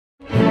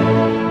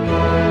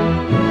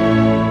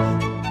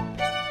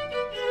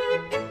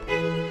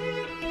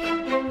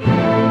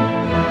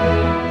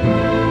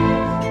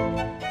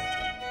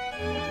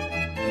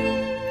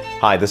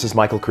Hi, this is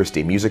Michael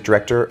Christie, Music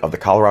Director of the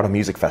Colorado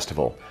Music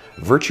Festival.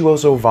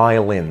 Virtuoso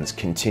Violins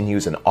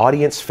continues an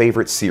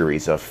audience-favorite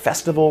series of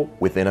festival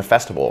within a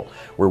festival,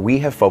 where we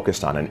have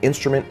focused on an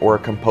instrument or a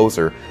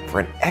composer for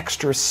an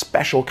extra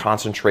special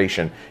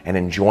concentration and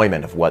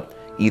enjoyment of what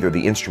either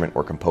the instrument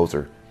or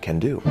composer can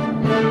do.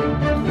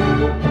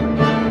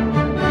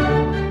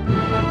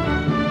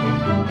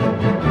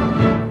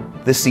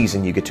 This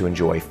season you get to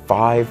enjoy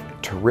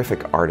 5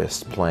 terrific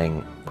artists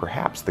playing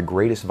perhaps the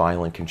greatest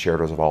violin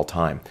concertos of all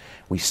time.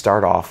 We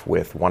start off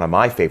with one of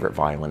my favorite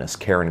violinists,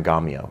 Karen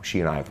Gamio. She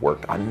and I have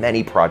worked on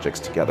many projects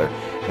together,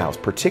 and I was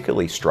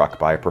particularly struck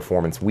by a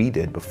performance we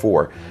did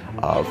before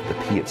of the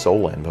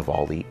Piazzolla and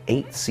Vivaldi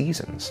 8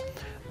 Seasons.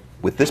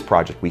 With this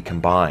project we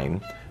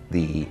combine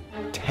the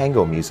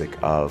tango music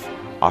of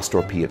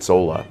Astor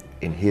Piazzolla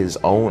in his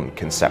own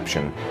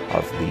conception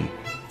of the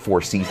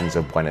 4 Seasons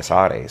of Buenos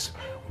Aires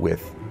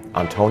with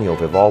Antonio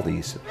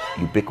Vivaldi's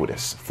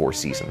ubiquitous 4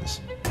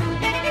 Seasons.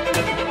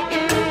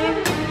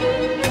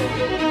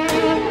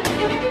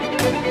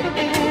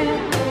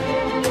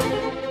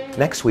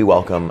 Next, we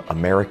welcome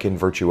American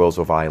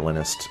virtuoso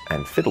violinist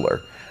and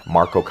fiddler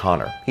Mark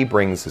O'Connor. He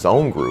brings his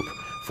own group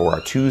for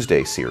our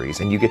Tuesday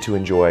series, and you get to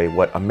enjoy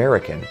what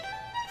American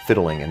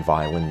fiddling and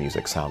violin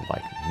music sound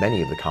like.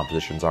 Many of the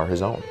compositions are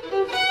his own.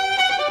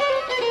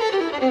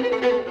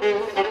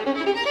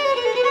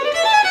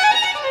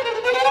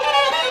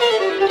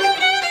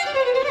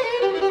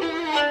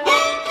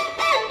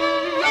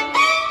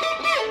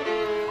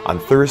 On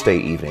Thursday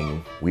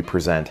evening, we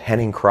present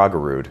Henning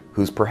Kragerud,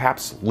 who's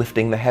perhaps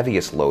lifting the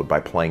heaviest load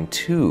by playing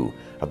 2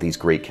 of these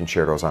great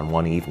concertos on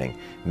one evening,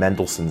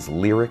 Mendelssohn's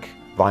lyric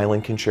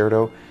violin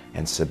concerto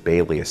and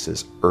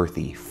Sibelius's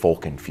earthy,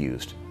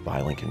 folk-infused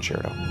violin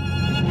concerto.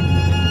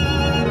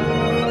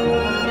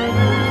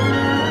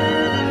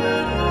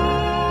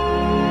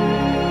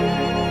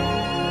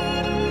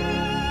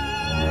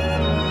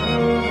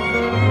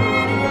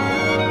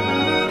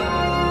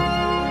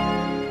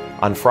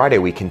 On Friday,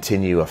 we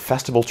continue a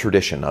festival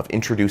tradition of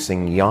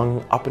introducing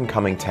young,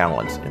 up-and-coming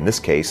talent, in this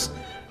case,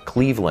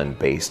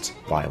 Cleveland-based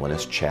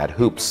violinist Chad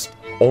Hoops.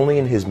 Only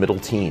in his middle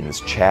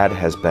teens, Chad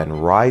has been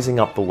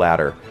rising up the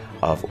ladder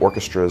of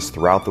orchestras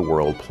throughout the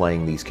world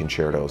playing these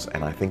concertos,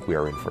 and I think we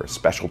are in for a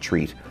special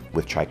treat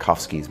with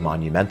Tchaikovsky's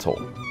monumental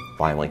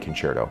violin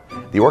concerto.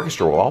 The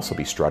orchestra will also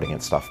be strutting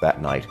its stuff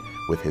that night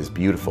with his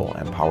beautiful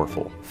and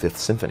powerful 5th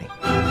Symphony.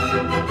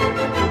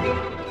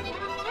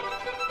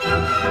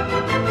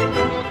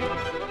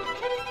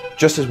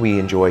 Just as we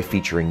enjoy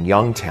featuring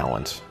young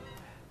talent,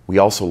 we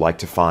also like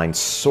to find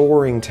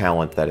soaring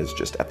talent that is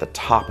just at the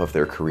top of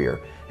their career.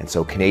 And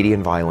so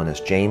Canadian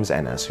violinist James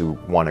Ennis, who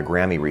won a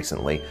Grammy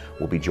recently,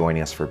 will be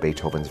joining us for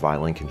Beethoven's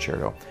Violin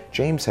Concerto.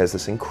 James has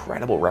this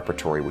incredible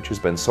repertory which has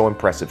been so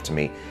impressive to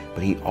me,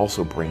 but he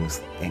also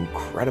brings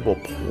incredible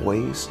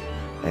poise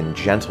and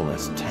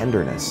gentleness,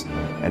 tenderness,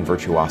 and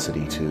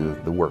virtuosity to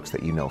the works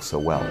that you know so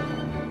well.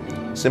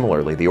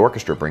 Similarly, the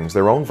orchestra brings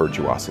their own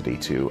virtuosity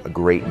to a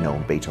great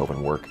known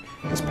Beethoven work,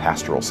 his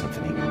Pastoral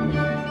Symphony.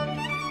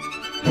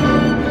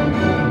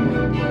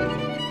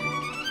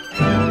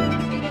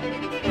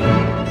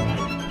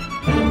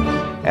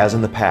 As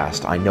in the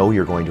past, I know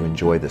you're going to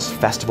enjoy this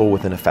festival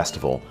within a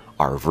festival,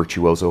 our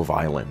Virtuoso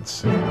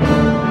Violins.